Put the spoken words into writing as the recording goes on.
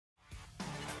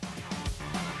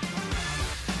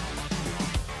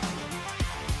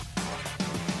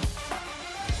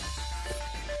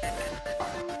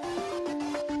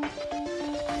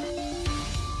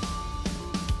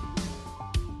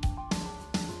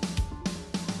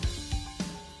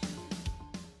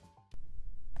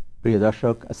প্রিয়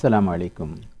দর্শক, আসসালামু আলাইকুম।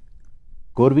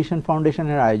 কোর ভিশন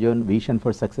ফাউন্ডেশনের আয়োজন ভিশন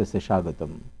ফর সাকসেসে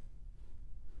স্বাগতম।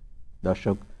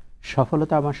 দর্শক,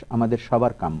 সফলতা আমাদের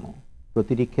সবার কাম্য।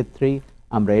 প্রতিটি ক্ষেত্রেই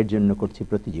আমরা এর জন্য করছি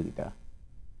প্রতিযোগিতা,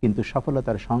 কিন্তু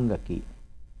সফলতার সংজ্ঞা কি,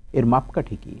 এর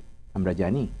মাপকাঠি কি আমরা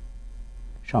জানি?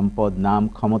 সম্পদ, নাম,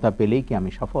 ক্ষমতা পেলেই কি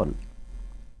আমি সফল?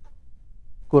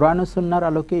 কোরআন ও সুন্নাহর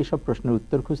আলোকে এসব প্রশ্নের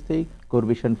উত্তর খুঁজতেই কোর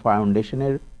ভিশন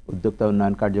ফাউন্ডেশনের উদ্যোক্তা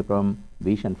উন্নয়ন কার্যক্রম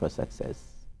ভিশন ফর সাকসেস।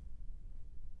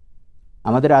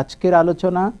 আমাদের আজকের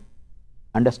আলোচনা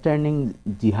আন্ডারস্ট্যান্ডিং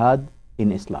জিহাদ in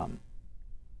Islam.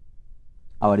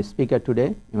 Our speaker today,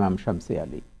 Imam Shamsi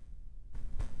Ali.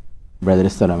 Brother,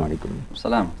 assalamu alaikum.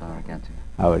 Assalamu alaikum.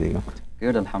 How are you?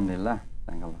 Good, alhamdulillah.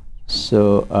 Thank Allah. So,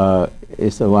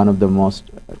 it's one of the most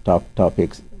top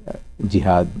topics,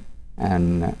 jihad, and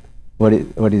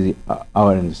what is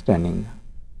our understanding?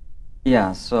 Yeah,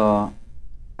 so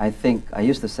I think I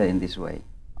used to say in this way,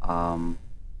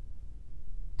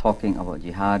 talking about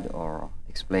jihad or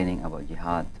explaining about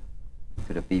jihad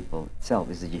to the people itself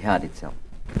is the jihad itself,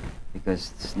 because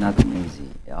it's not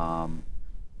easy.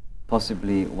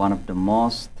 Possibly one of the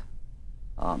most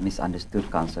misunderstood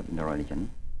concept in the religion,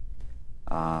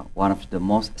 one of the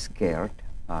most scared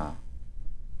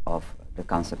of the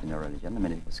concept in the religion.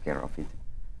 Many people scared of it.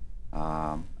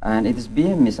 And it is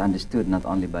being misunderstood not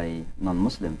only by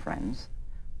non-Muslim friends,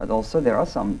 but also there are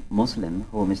some Muslims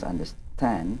who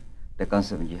misunderstand the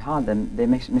concept of jihad and they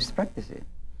mispractice it.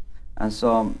 And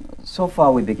so far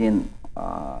we begin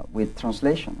with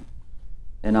translation.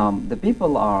 You know, the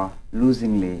people are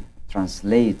losingly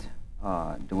translate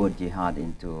the word jihad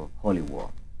into holy war.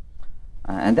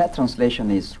 And that translation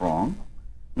is wrong.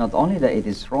 Not only that it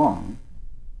is wrong,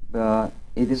 but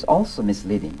it is also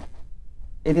misleading.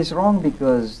 It is wrong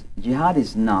because jihad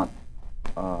is not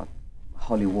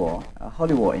holy war.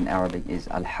 Holy war in Arabic is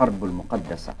al-harb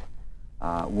al-muqaddasa.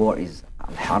 War is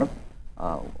al-harb,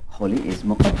 holy is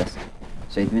muqaddasa.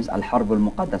 So it means al-harb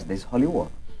al-muqaddas, this holy war.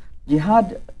 Jihad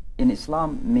in Islam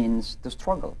means to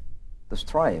struggle, to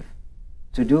strive,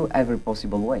 to do every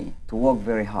possible way, to work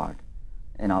very hard.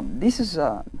 You know, these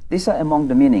are among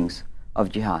the meanings of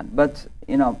jihad. But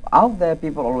you know, out there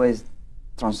people always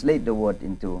translate the word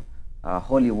into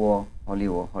holy war, holy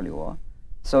war, holy war.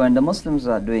 So when the Muslims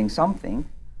are doing something,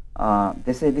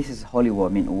 they say this is holy war,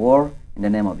 mean war in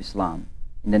the name of Islam,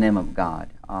 in the name of God,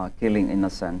 killing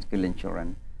innocents, killing children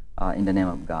in the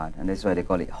name of God, and that's why they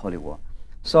call it holy war.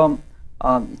 So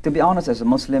to be honest, as a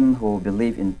Muslim who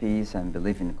believe in peace and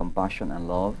believe in compassion and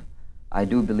love, I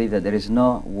do believe that there is no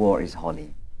war is holy,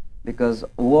 because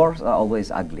wars are always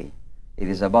ugly. It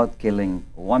is about killing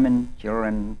women,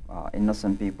 children,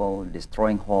 innocent people,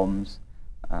 destroying homes,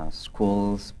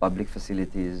 schools, public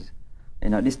facilities, you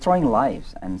know, destroying lives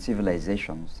and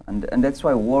civilizations. And that's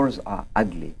why wars are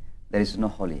ugly. There is no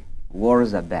holy. Wars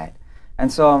are bad. And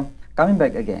so, coming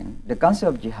back again, the concept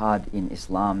of jihad in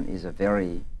Islam is a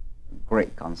very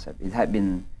great concept. It had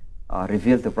been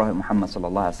revealed to Prophet Muhammad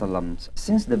ﷺ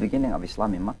since the beginning of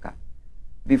Islam in Mecca.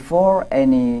 Before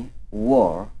any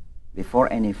war, before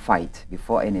any fight,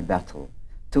 before any battle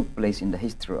took place in the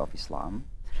history of Islam,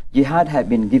 jihad had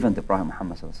been given to Prophet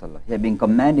Muhammad ﷺ. He had been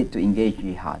commanded to engage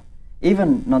jihad. Even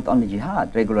not only jihad,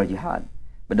 regular jihad,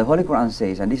 but the Holy Quran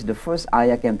says, and this is the first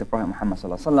ayah came to Prophet Muhammad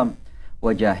ﷺ,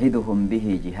 وَجَاهِدُهُمْ بِهِ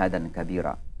جِهَادًا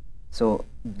كَبِيرًا. So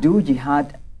do jihad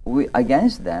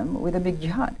against them with a big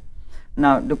jihad.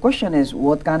 Now the question is,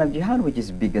 what kind of jihad, which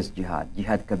is biggest jihad,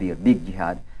 jihad kabir, big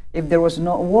jihad, if there was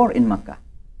no war in Makkah?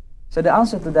 So the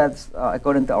answer to that,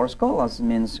 according to our scholars,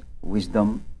 means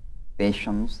wisdom,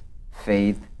 patience,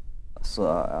 faith,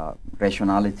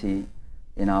 rationality,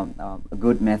 you know,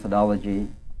 good methodology,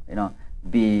 you know,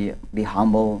 be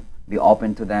humble, be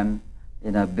open to them,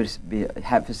 you know,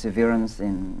 have perseverance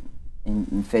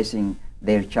in facing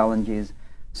their challenges.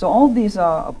 So all these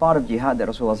are a part of jihad that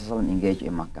Rasulullah engaged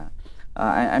in Makkah.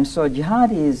 And so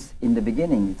jihad is, in the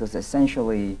beginning, it was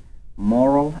essentially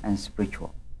moral and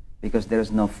spiritual, because there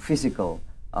is no physical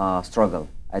struggle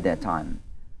at that time.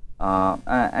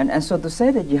 And so to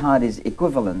say that jihad is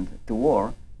equivalent to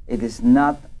war, it is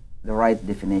not the right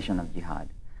definition of jihad.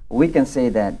 We can say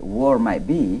that war might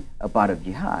be a part of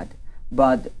jihad,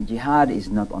 but jihad is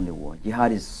not only war.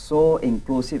 Jihad is so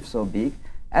inclusive, so big.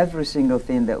 Every single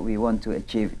thing that we want to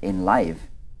achieve in life,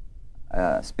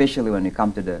 especially when we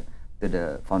come to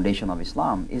the foundation of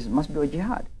Islam, must be a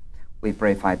jihad. We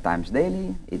pray 5 times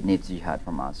daily, it needs jihad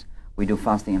from us. We do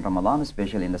fasting in Ramadan,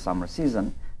 especially in the summer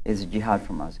season, it's jihad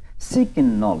from us.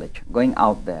 Seeking knowledge, going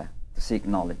out there to seek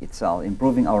knowledge itself,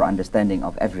 improving our understanding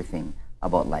of everything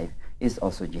about life is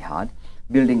also jihad.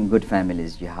 Building good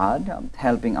families is jihad.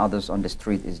 Helping others on the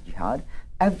street is jihad.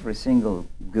 every single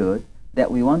good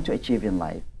that we want to achieve in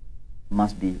life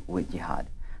must be with jihad.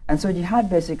 And so jihad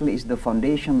basically is the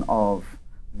foundation of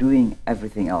doing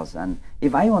everything else. And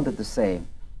if I wanted to say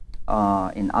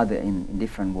in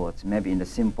different words, maybe in the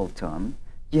simple term,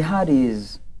 jihad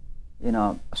is,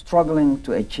 struggling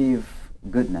to achieve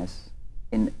goodness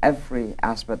in every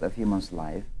aspect of human's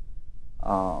life.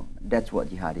 That's what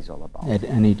jihad is all about.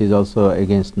 And it is also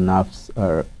against nafs,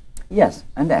 or yes,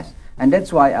 and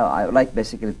that's why I would like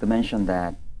basically to mention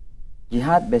that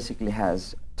jihad basically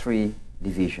has 3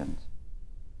 divisions,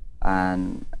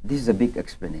 and this is a big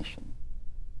explanation.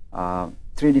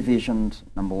 3 divisions.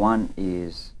 Number 1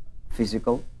 is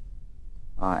physical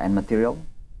and material.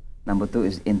 Number 2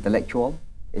 is intellectual,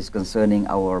 is concerning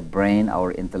our brain,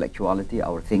 our intellectuality,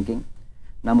 our thinking.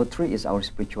 Number 3 is our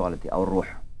spirituality, our ruh.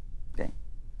 Okay.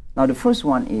 Now the first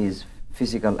one is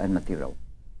physical and material.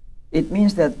 It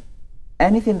means that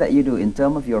anything that you do in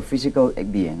terms of your physical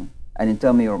being and in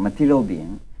terms of your material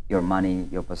being, your money,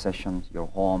 your possessions, your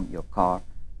home, your car,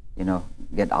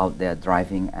 get out there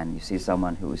driving and you see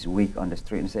someone who is weak on the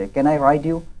street and say, can I ride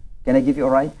you? Can I give you a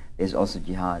ride? There's also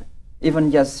jihad.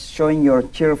 Even just showing your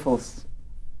cheerful,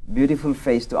 beautiful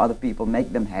face to other people,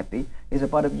 make them happy, is a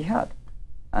part of jihad.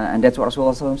 And that's what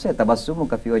Rasulullah said,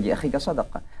 Tabassumuka fi wajhi akhika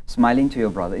sadaqah. Smiling to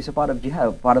your brother is a part of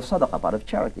jihad, part of sadaqah, part of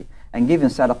charity. And giving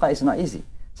sadaqah is not easy.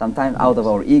 Sometimes out of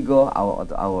our ego,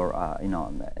 our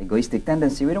egoistic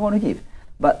tendency, we don't want to give.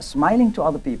 But smiling to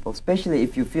other people, especially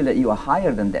if you feel that you are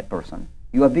higher than that person,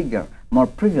 you are bigger, more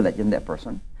privileged than that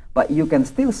person, but you can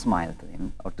still smile to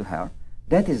him or to her,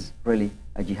 that is really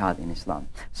a jihad in Islam.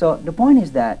 So the point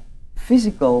is that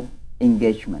physical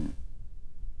engagement,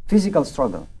 physical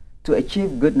struggle to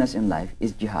achieve goodness in life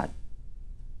is jihad.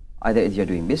 Either if you're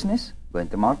doing business, going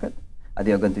to market, either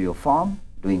you're going to your farm,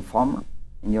 doing farm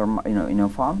in your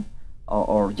farm,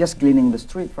 or just cleaning the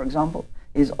street, for example,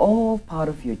 is all part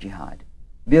of your jihad.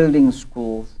 Building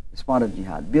schools is part of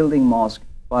jihad. Building mosques,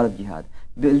 part of jihad.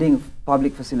 Building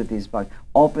public facilities,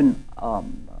 open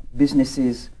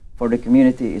businesses for the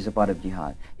community is a part of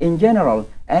jihad. In general,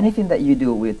 anything that you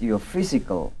do with your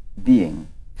physical being,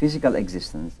 physical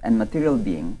existence, and material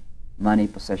being, money,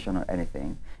 possession, or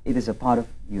anything, it is a part of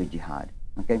your jihad.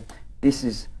 Okay, this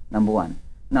is number 1.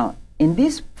 Now, in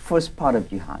this first part of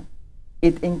jihad,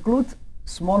 it includes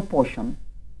small portion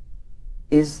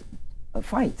is a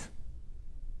fight.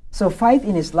 So fight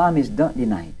in Islam is not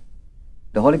denied.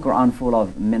 The Holy Quran, full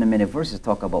of many verses,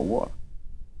 talk about war.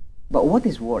 But what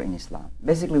is war in Islam?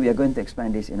 Basically, we are going to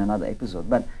explain this in another episode.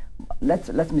 But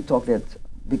let me talk that,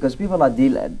 because people are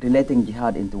relating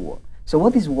jihad into war. So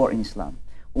what is war in Islam?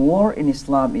 War in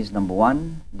Islam is, number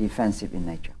 1, defensive in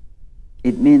nature.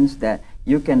 It means that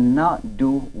you cannot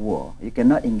do war, you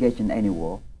cannot engage in any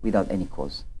war without any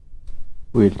cause.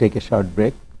 We'll take a short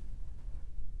break.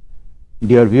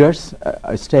 Dear viewers,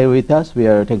 stay with us. We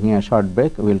are taking a short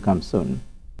break. We'll come soon.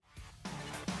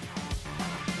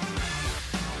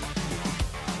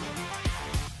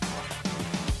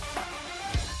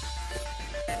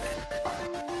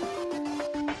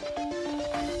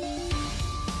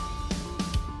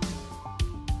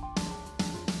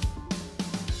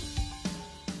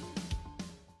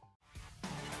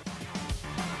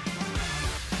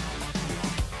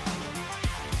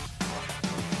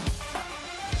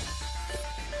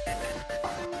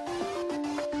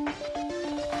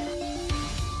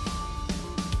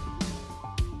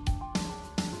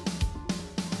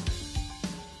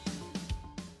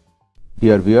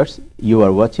 Dear viewers, you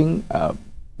are watching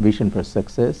Vision for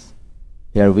Success.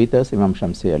 Here with us, Imam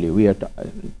Shamsi Ali. We are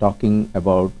talking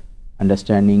about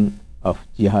understanding of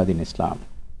jihad in Islam.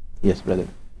 Yes, brother.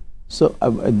 So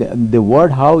the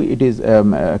word, how it is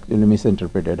actually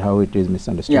misinterpreted, how it is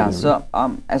misunderstood. Yeah, so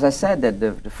as I said, that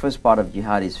the first part of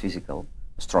jihad is physical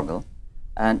struggle,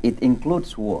 and it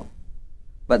includes war.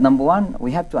 But number 1,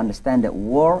 we have to understand that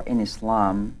war in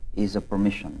Islam is a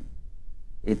permission.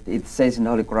 It says in the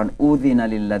Holy Quran, "Udhina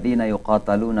lilladhina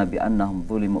yuqataluna bi'annahum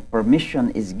dhulimu." Permission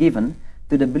is given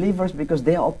to the believers because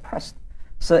they are oppressed.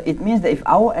 So it means that if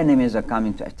our enemies are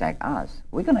coming to attack us,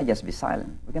 we cannot just be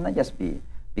silent. We cannot just be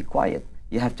quiet.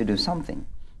 You have to do something.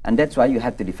 And that's why you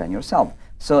have to defend yourself.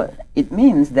 So it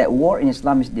means that war in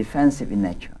Islam is defensive in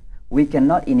nature. We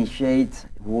cannot initiate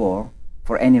war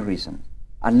for any reason.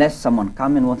 Unless someone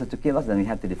come and wanted to kill us, then we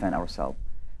have to defend ourselves.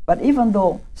 But even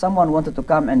though someone wanted to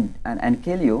come and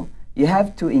kill you, you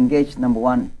have to engage, number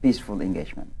 1, peaceful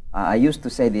engagement. I used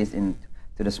to say this to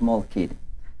the small kid.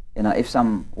 If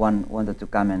someone wanted to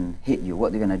come and hit you,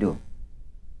 what are you going to do?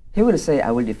 He will say, I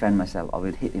will defend myself, I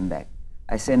will hit him back.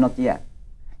 I say, not yet.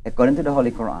 According to the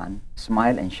Holy Quran,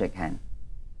 smile and shake hand.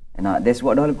 And that's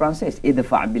what the Holy Quran says.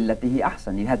 إِدْفَعْ بِالَّتِي هِيَ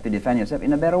أَحْسَنُ. You have to defend yourself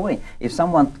in a better way. If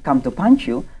someone come to punch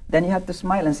you, then you have to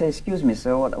smile and say, excuse me,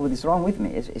 sir, what is wrong with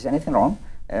me? Is anything wrong?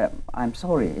 I'm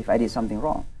sorry if I did something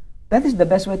wrong. That is the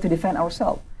best way to defend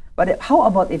ourselves. But how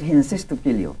about if he insists to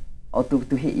kill you or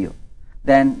to hit you?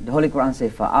 Then the Holy Quran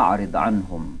says, فَأَعْرِضْ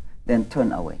عَنْهُمْ. Then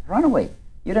turn away. Run away.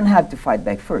 You don't have to fight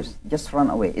back first. Just run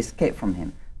away. Escape from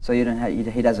him. So you don't have,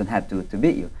 he doesn't have to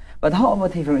beat you. But how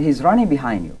about if he's running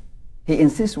behind you? He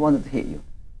insists wanted to hit you.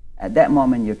 At that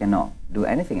moment, you cannot do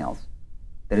anything else.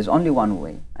 There is only one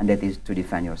way, and that is to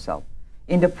defend yourself.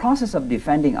 In the process of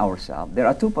defending ourselves, there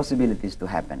are two possibilities to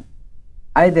happen.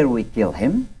 Either we kill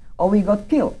him, or we got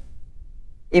killed.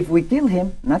 If we kill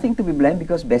him, nothing to be blamed,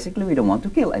 because basically we don't want to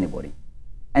kill anybody.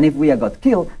 And if we got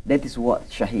killed, that is what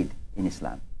shaheed in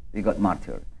Islam. We got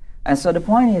martyred. And so the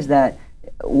point is that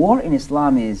war in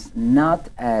Islam is not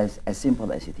as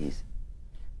simple as it is.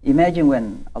 Imagine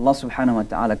when Allah subhanahu wa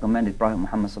ta'ala commanded Prophet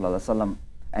Muhammad sallallahu alaihi wasallam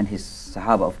and his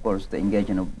Sahaba, of course, to engage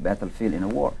in a battlefield, in a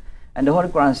war. And the Holy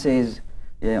Quran says,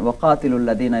 وَقَاتِلُوا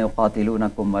الَّذِينَ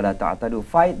يُقَاتِلُونَكُمْ وَلَا تَعْتَدُوا.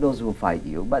 Fight those who fight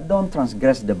you, but don't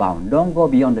transgress the bound. Don't go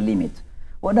beyond the limit.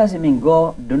 What does it mean?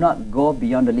 Do not go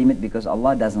beyond the limit, because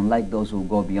Allah doesn't like those who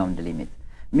go beyond the limit.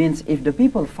 Means if the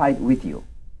people fight with you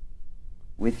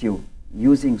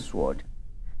using sword,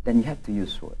 then you have to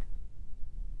use sword.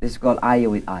 This is called eye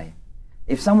with eye.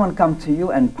 If someone comes to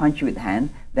you and punch you with hand,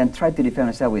 then try to defend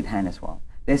yourself with hand as well.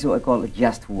 That's what I call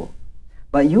just war.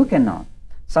 But you cannot.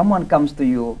 Someone comes to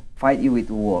you, fight you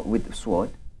with sword,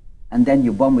 and then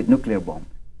you bomb with nuclear bomb.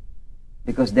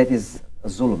 Because that is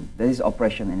zulm, that is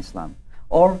oppression in Islam.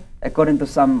 Or according to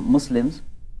some Muslims,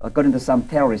 according to some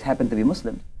terrorists happen to be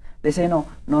Muslims, they say, no,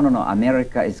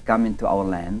 America is coming to our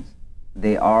lands.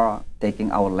 They are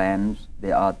taking our lands.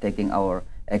 They are taking our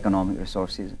economic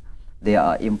resources. They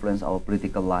are influencing our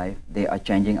political life. They are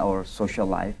changing our social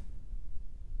life.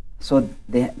 So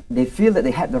they feel that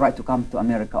they have the right to come to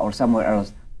America or somewhere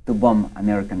else to bomb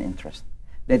American interests.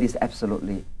 That is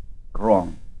absolutely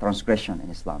wrong, transgression in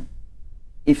Islam.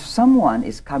 If someone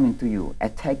is coming to you,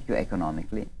 attack you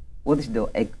economically, what is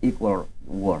the equal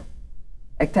war?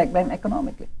 Attack them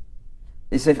economically.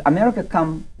 It's if America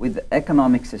come with the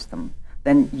economic system,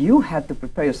 then you have to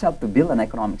prepare yourself to build an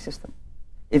economic system.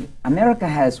 If America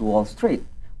has Wall Street,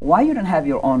 why you don't have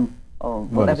your own,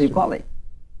 whatever you call it?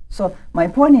 So my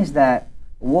point is that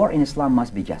war in Islam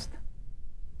must be just.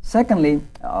 Secondly,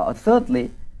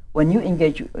 thirdly, when you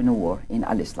engage in a war in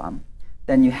Al-Islam,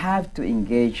 then you have to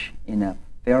engage in a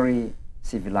very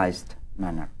civilized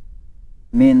manner.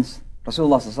 Means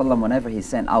Rasulullah ﷺ, whenever he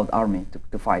sent out army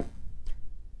to fight,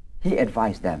 he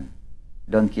advised them,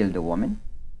 don't kill the women,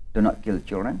 do not kill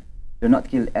children, do not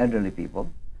kill elderly people,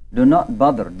 do not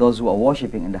bother those who are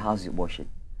worshipping in the houses of worship,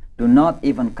 do not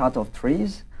even cut off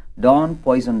trees, don't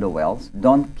poison the wells,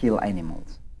 don't kill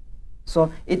animals.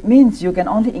 So it means you can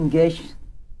only engage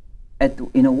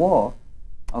in a war,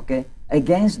 okay,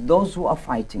 against those who are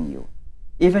fighting you.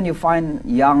 Even you find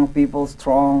young people,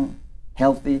 strong,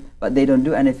 healthy, but they don't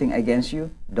do anything against you,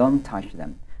 don't touch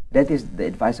them. That is the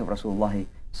advice of Rasulullah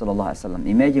sallallahu alaihi wasallam.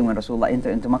 Imagine when Rasulullah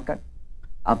entered into Makkah,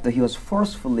 after he was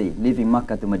forcefully leaving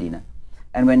Makkah to Medina,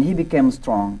 and when he became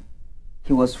strong,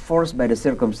 he was forced by the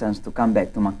circumstance to come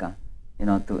back to Makkah,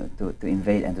 to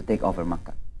invade and to take over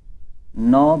Makkah.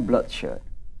 No bloodshed.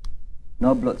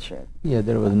 No bloodshed. Yeah,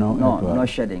 there was no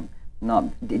shedding.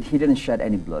 No, he didn't shed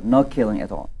any blood. No killing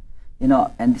at all.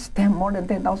 And it's more than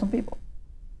 10,000 people.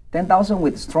 10,000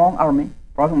 with strong army.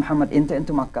 Prophet Muhammad entered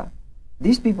into Makkah.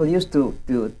 These people used to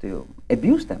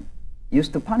abuse them,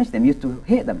 used to punish them, used to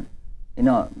hate them.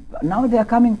 Now they are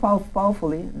coming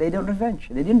powerfully. They didn't revenge.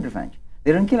 They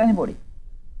didn't kill anybody.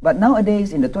 But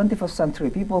nowadays, in the 21st century,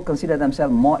 people consider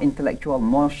themselves more intellectual,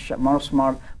 more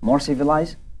smart, more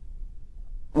civilized.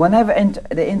 Whenever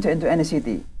they enter into any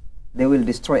city, they will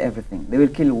destroy everything. They will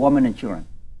kill women and children.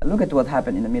 Look at what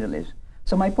happened in the Middle East.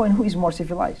 So my point, who is more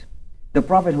civilized? The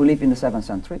Prophet who lived in the 7th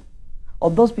century, or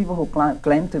those people who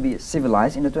claim to be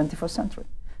civilized in the 21st century?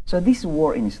 So this is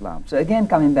war in Islam. So again,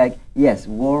 coming back, yes,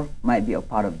 war might be a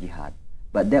part of jihad,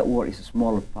 but that war is a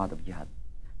smaller part of jihad.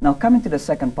 Now coming to the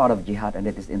second part of jihad, and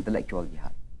that is intellectual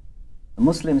jihad. The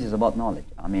Muslims is about knowledge.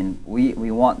 I mean, we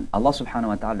want, Allah subhanahu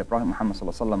wa ta'ala, the Prophet Muhammad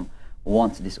sallallahu alaihi wasallam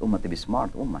wants this ummah to be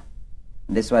smart ummah.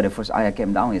 And that's why the first ayah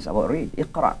came down is about read,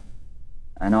 iqra.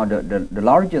 And now the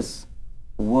largest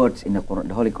words in the Quran,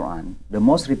 the Holy Quran, the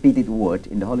most repeated word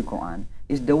in the Holy Quran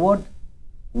is the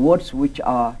words which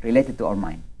are related to our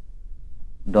mind.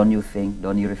 Don't you think,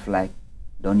 don't you reflect,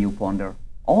 don't you ponder.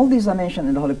 All these are mentioned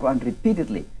in the Holy Quran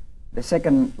repeatedly. The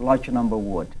second large number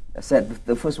word, I said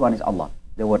the first one is Allah,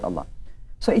 the word Allah.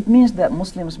 So it means that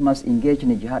Muslims must engage in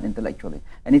the jihad intellectually.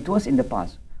 And it was in the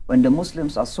past. When the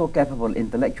Muslims are so capable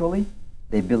intellectually,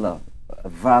 they build a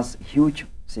vast, huge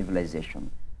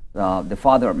civilization. The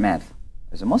father of math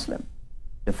is a Muslim.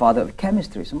 The father of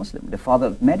chemistry is a Muslim. The father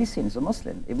of medicine is a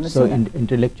Muslim. Ibn So Sina.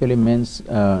 intellectually means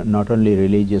not only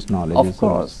religious knowledge. Of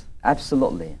course,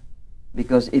 absolutely.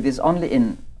 Because it is only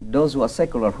in those who are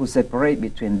secular who separate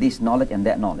between this knowledge and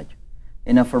that knowledge.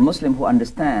 For Muslims who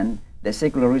understand that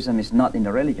secularism is not in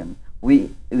the religion,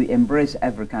 we embrace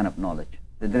every kind of knowledge.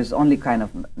 There is only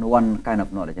one kind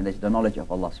of knowledge, and that's the knowledge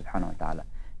of Allah subhanahu wa ta'ala.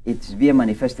 It's being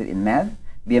manifested in math,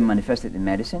 being manifested in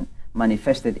medicine,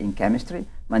 manifested in chemistry,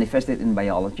 manifested in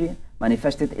biology,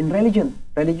 manifested in religion,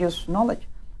 religious knowledge.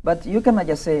 But you cannot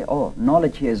just say, oh,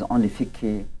 knowledge here is only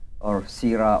fiqh or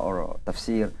seerah or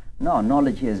tafsir. No,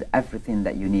 knowledge here is everything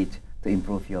that you need to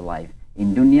improve your life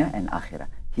in dunya and akhirah,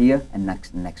 here and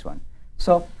next one.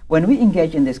 So when we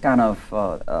engage in this kind of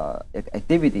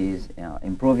activities,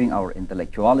 improving our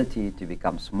intellectuality to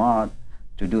become smart,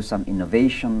 to do some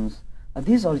innovations,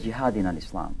 these are jihad in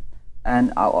Islam. And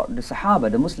the Sahaba,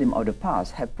 the Muslim of the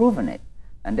past, have proven it.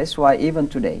 And that's why even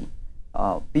today,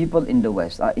 people in the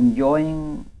West are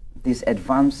enjoying this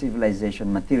advanced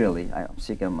civilization materially, I'm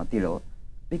speaking material,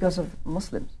 because of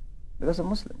Muslims. Because of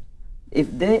Muslims.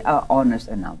 If they are honest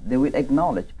enough, they will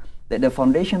acknowledge that the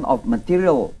foundation of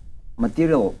material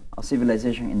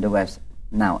civilization in the West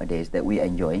nowadays that we are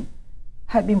enjoying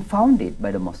have been founded by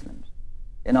the Muslims.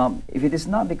 If it is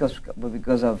not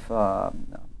because of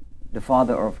the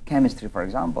father of chemistry, for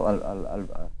example,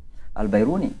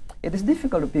 Al-Biruni, it is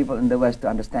difficult for people in the West to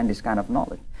understand this kind of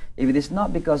knowledge. If it is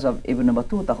not because of Ibn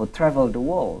Battuta, who traveled the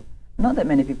world, not that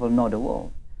many people know the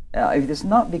world. If it is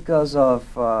not because of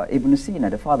Ibn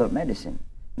Sina, the father of medicine,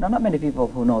 not many people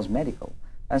who knows medical.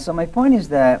 And so my point is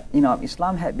that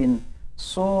Islam had been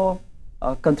so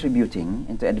contributing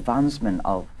into advancement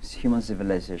of human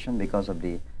civilization because of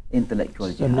the intellectual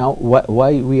jihad. So now,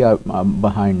 why we are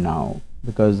behind now?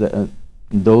 Because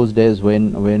those days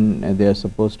when they are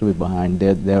supposed to be behind,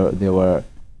 they were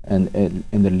in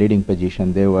the leading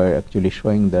position. They were actually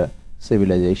showing the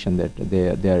civilization that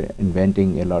they are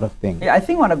inventing a lot of things. Yeah, I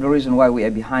think one of the reasons why we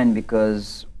are behind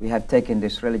because we have taken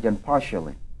this religion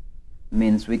partially.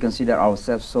 Means we consider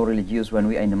ourselves so religious when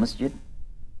we are in the masjid,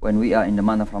 when we are in the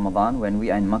month of Ramadan, when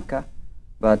we are in Mecca.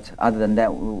 But other than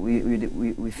that,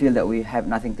 we feel that we have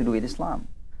nothing to do with Islam.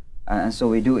 And so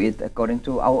we do it according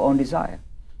to our own desire.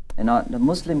 The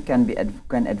Muslim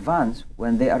can advance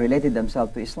when they are related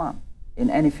themselves to Islam in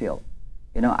any field.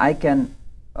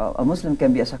 A Muslim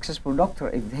can be a successful doctor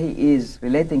if he is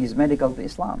relating his medical to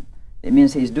Islam. It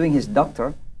means he is doing his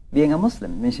doctor being a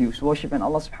Muslim. It means he is worshiping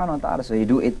Allah subhanahu wa ta'ala. So he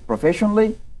do it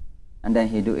professionally, and then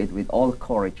he do it with all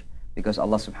courage because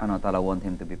Allah subhanahu wa ta'ala wants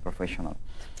him to be professional.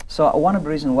 So one of the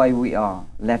reasons why we are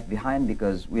left behind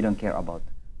because we don't care about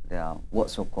what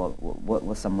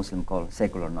some Muslim call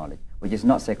secular knowledge, which is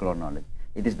not secular knowledge.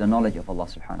 It is the knowledge of Allah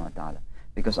subhanahu wa ta'ala.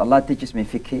 Because Allah teaches me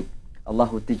fiqh, Allah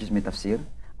who teaches me tafsir,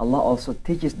 Allah also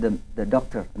teaches the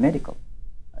doctor medical.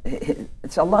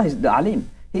 It's Allah is the alim.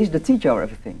 He is the teacher of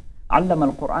everything. Allama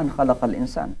al-Quran khalaqa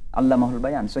al-insan. Allamahu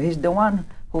al-bayan. So he's the one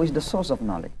who is the source of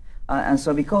knowledge. And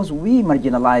so because we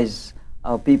marginalize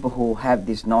people who have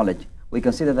this knowledge, we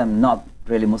consider them not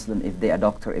really Muslim if they are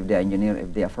doctor, if they are engineer,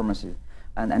 if they are pharmacist.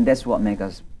 And that's what makes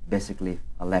us basically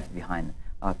left behind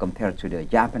compared to the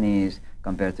Japanese,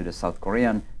 compared to the South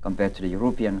Korean, compared to the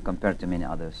European, compared to many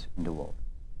others in the world.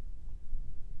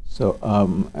 So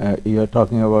you're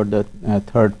talking about the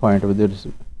third point of this.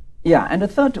 Yeah, and the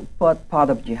third part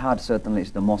of jihad certainly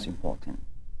is the most important.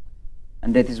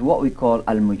 And that is what we call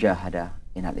al-mujahada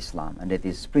in al-Islam, and that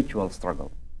is spiritual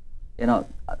struggle.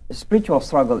 Spiritual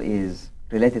struggle is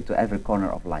related to every corner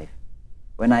of life.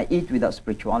 When I eat without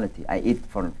spirituality, I eat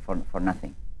for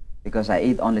nothing, because I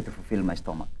eat only to fulfill my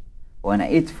stomach. When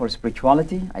I eat for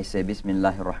spirituality, I say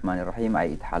Bismillahir Rahmanir Rahim, I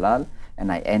eat halal,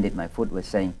 and I ended my food with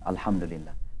saying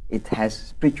Alhamdulillah. It has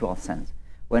spiritual sense.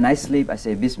 When I sleep, I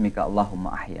say Bismika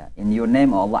Allahumma ahya. In your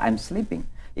name, O Allah, I'm sleeping.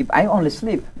 If I only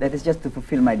sleep, that is just to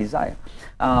fulfill my desire.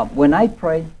 When I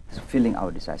pray, it's fulfilling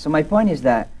our desire. So my point is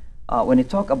that when you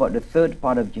talk about the third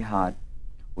part of jihad,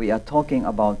 we are talking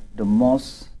about the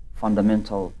most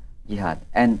fundamental jihad.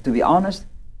 And to be honest,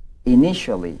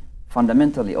 initially,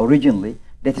 fundamentally, originally,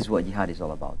 that is what jihad is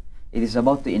all about. It is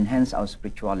about to enhance our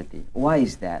spirituality. Why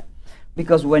is that?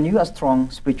 Because when you are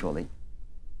strong spiritually,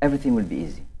 everything will be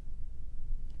easy.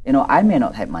 I may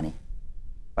not have money,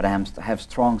 but I have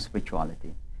strong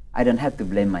spirituality. I don't have to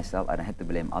blame myself. I don't have to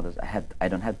blame others. I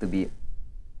don't have to be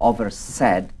over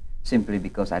sad simply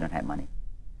because I don't have money.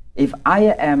 If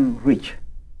I am rich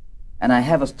and I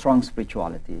have a strong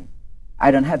spirituality,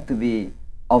 I don't have to be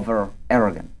over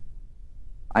arrogant.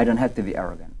 I don't have to be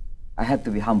arrogant. I have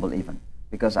to be humble even.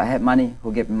 Because I have money,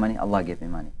 who gave me money? Allah gave me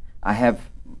money. I have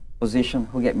position,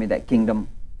 who gave me that kingdom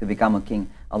to become a king?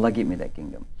 Allah gave me that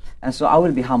kingdom. And so I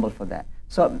will be humble for that.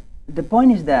 So the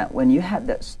point is that when you have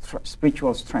that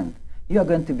spiritual strength, you are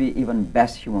going to be even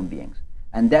best human beings.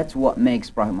 And that's what makes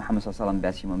Prophet Muhammad ﷺ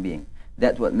best human being.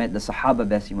 That's what made the Sahaba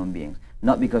best human beings.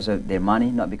 Not because of their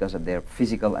money, not because of their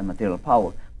physical and material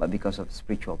power, but because of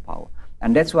spiritual power.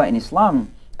 And that's why in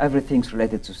Islam, everything's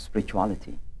related to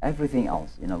spirituality. Everything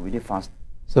else, we do fast.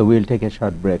 So we'll take a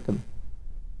short break.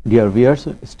 Dear viewers,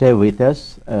 stay with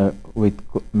us with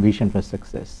Vision for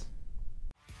Success.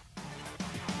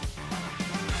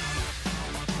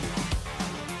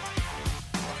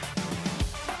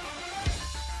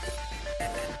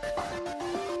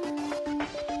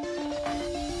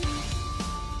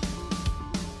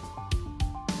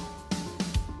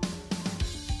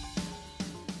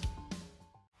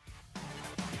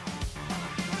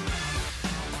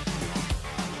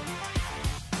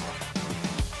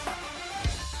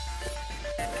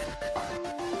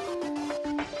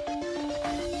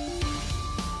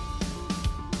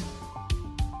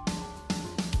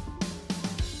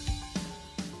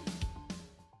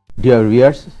 Dear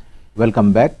viewers,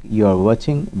 welcome back. You are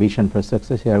watching Vision for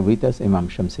Success. Here with us, Imam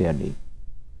Shamsi Ali.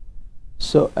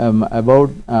 So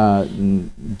about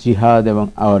jihad,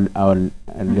 our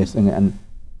lesson, and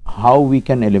how we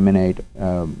can eliminate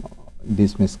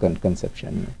this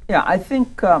misconception. Yeah, I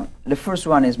think the first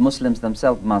one is Muslims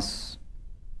themselves must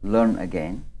learn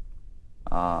again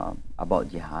about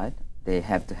jihad. They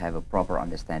have to have a proper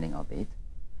understanding of it.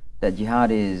 That jihad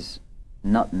is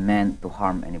not meant to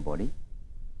harm anybody.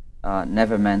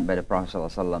 Never meant by the Prophet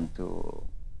ﷺ to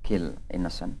kill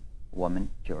innocent women,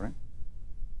 children.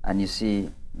 And you see,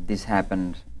 this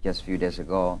happened just a few days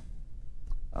ago.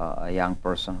 A young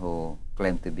person who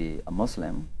claimed to be a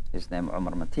Muslim, his name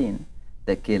Umar Mateen,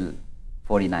 they killed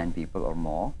 49 people or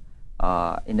more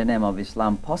in the name of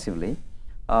Islam, possibly,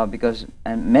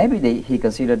 and maybe he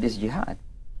considered this jihad.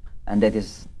 And that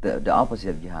is the opposite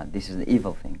of jihad. This is the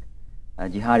evil thing.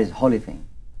 Jihad is a holy thing,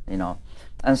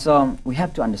 And so we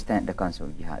have to understand the concept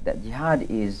of jihad. That jihad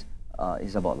is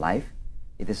about life.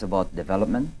 It is about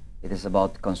development. It is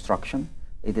about construction.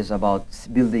 It is about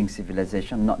building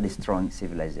civilization, not destroying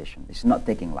civilization. It's not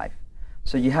taking life.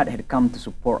 So jihad had come to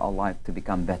support our life to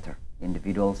become better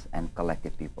individuals and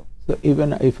collective people. So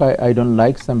even if I don't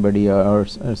like somebody or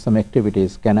some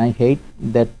activities, can I hate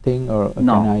that thing, or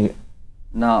no. Can I?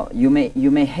 No, you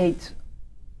may hate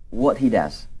what he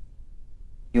does.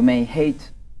 You may hate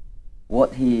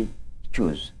what he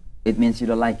chooses. It means you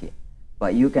don't like it,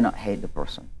 but you cannot hate the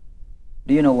person.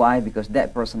 Do you know why? Because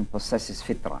that person possesses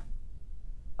fitrah.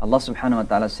 Allah subhanahu wa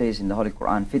ta'ala says in the Holy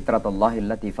Quran, فِطْرَةَ اللَّهِ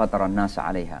الَّتِي فَطَرَ النَّاسَ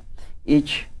عَلَيْهَا.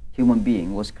 Each human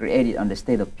being was created on the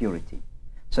state of purity.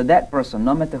 So that person,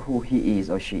 no matter who he is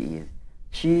or she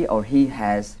or he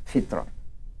has fitrah,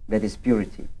 that is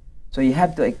purity. So you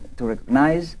have to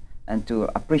recognize and to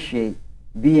appreciate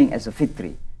being as a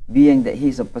fitri, being that he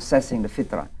is possessing the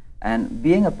fitrah. And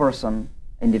being a person,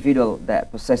 individual that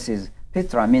possesses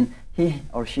fitrah, I mean he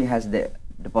or she has the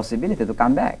possibility to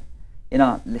come back.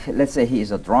 Let's say he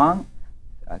is a drunk,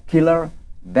 a killer,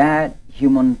 bad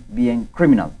human being,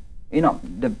 criminal.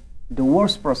 The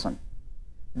worst person.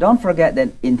 Don't forget that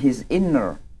in his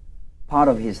inner part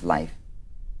of his life,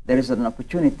 there is an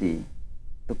opportunity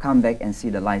to come back and see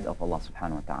the light of Allah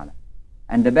subhanahu wa ta'ala.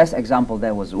 And the best example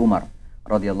there was Umar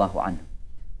radiallahu anhu.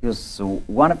 He was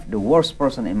one of the worst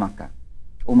person in Makkah,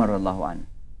 Umar radiallahu anhu.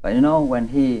 But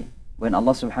when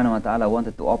Allah subhanahu wa ta'ala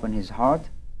wanted to open his heart,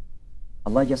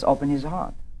 Allah just opened his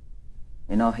heart.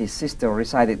 His sister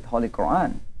recited the Holy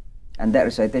Quran, and that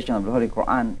recitation of the Holy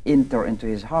Quran entered into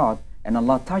his heart, and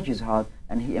Allah touched his heart,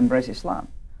 and he embraced Islam.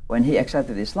 When he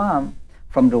accepted Islam,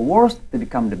 from the worst to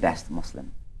become the best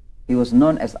Muslim. He was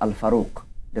known as Al-Faruq,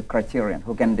 the criterion,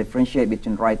 who can differentiate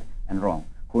between right and wrong,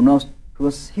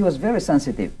 he was very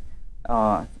sensitive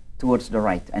towards the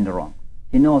right and the wrong.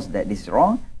 He knows that this is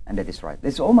wrong and that is right.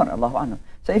 This is Umar, Allahu anhu.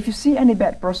 So if you see any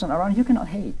bad person around, you cannot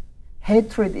hate.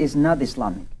 Hatred is not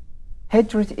Islamic.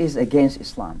 Hatred is against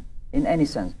Islam in any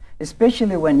sense.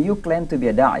 Especially when you claim to be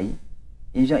a da'i,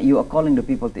 you are calling the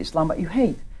people to Islam, but you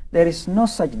hate. There is no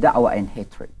such da'wah and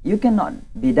hatred. You cannot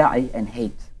be da'i and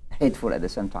hateful at the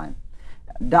same time.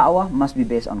 Da'wah must be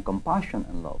based on compassion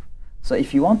and love. So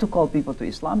if you want to call people to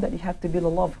Islam, then you have to be the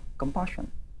love,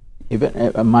 compassion.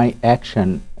 Even my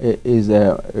action is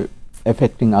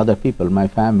affecting other people, my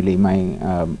family,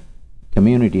 my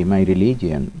community, my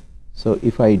religion. So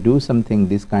if I do something,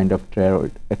 this kind of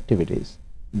terror activities,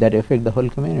 that affect the whole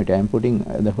community. I'm putting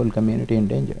the whole community in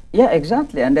danger. Yeah,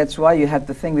 exactly. And that's why you have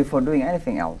to think before doing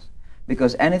anything else.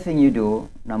 Because anything you do,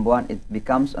 number one, it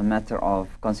becomes a matter of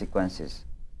consequences.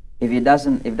 If it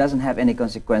doesn't have any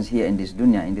consequence here in this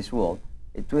dunya, in this world,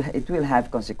 it will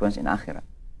have consequence in akhirah.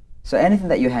 So anything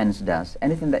that your hands does,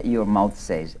 anything that your mouth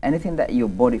says, anything that your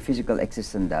body, physical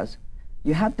existence does,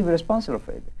 you have to be responsible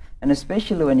for it. And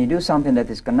especially when you do something that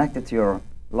is connected to your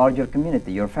larger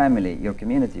community, your family, your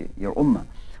community, your ummah,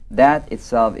 that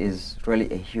itself is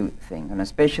really a huge thing. And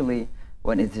especially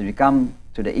when it has become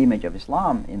to the image of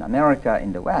Islam in America,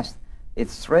 in the West,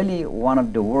 it's really one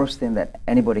of the worst things that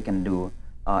anybody can do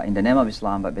in the name of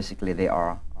Islam, but basically they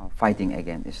are fighting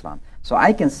against Islam. So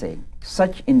I can say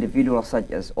such individuals such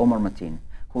as Omar Mateen,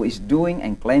 who is doing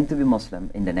and claim to be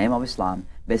Muslim in the name of Islam,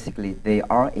 basically they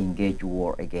are engaged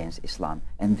war against Islam.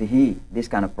 And this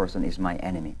kind of person is my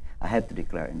enemy. I have to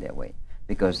declare in that way.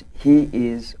 Because he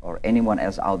is, or anyone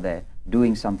else out there,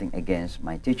 doing something against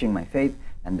my teaching, my faith,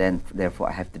 and then therefore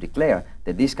I have to declare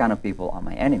that these kind of people are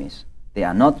my enemies. They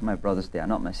are not my brothers, they are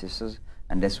not my sisters,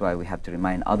 and that's why we have to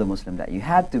remind other Muslims that you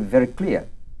have to be very clear.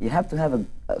 You have to have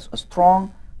a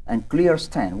strong and clear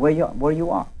stand where you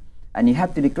are. And you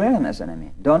have to declare them as an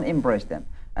enemy. Don't embrace them.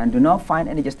 And do not find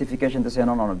any justification to say,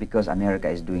 no, because America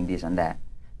is doing this and that.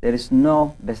 There is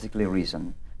no basically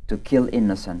reason to kill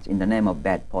innocents in the name of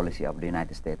bad policy of the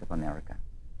United States of America.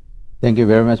 Thank you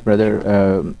very much, Brother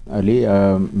Ali,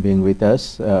 being with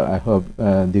us. I hope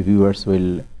the viewers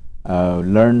will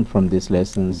learn from these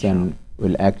lessons and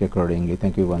will act accordingly.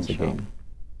 Thank you once again.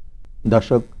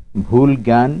 দর্শক, ভুল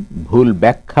জ্ঞান, ভুল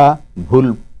ব্যাখ্যা, ভুল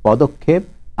পদক্ষেপ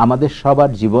আমাদের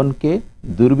সবার জীবনকে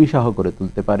দুর্বিষহ করে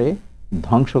তুলতে পারে,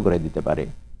 ধ্বংস করে দিতে পারে।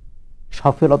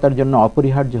 সফলতার জন্য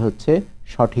অপরিহার্য হচ্ছে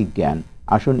সঠিক জ্ঞান।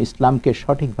 আসুন ইসলামকে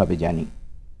সঠিকভাবে জানি।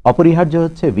 অপরিহার্য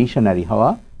হচ্ছে ভিশনারি হওয়া।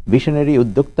 ভিশনারি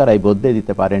উদ্যোক্তারাই বদলে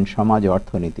দিতে পারেন সমাজ ও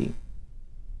অর্থনীতি।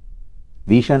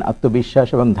 ভিশন, আত্মবিশ্বাস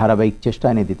এবং ধারাবাহিক চেষ্টা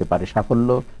এনে দিতে পারে সাফল্য।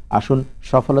 আসুন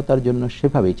সফলতার জন্য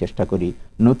সেভাবেই চেষ্টা করি।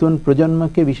 নতুন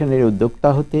প্রজন্মকে ভিশনারি উদ্যোক্তা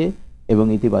হতে এবং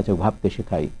ইতিবাচক ভাবতে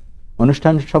শেখাই।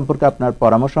 অনুষ্ঠান সম্পর্কে আপনার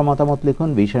পরামর্শ মতামত লিখুন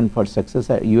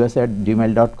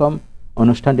visionforsuccess@gmail.com।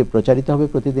 অনুষ্ঠানটি প্রচারিত হবে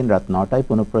প্রতিদিন রাত 9টায়,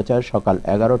 পুনঃপ্রচার সকাল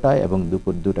 11টায় এবং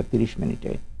দুপুর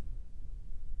 2:30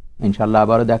 ইনশাআল্লাহ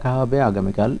আবারও দেখা হবে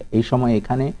আগামীকাল এই সময়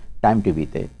এখানে টাইম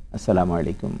টিভিতে। আসসালামু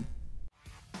আলাইকুম।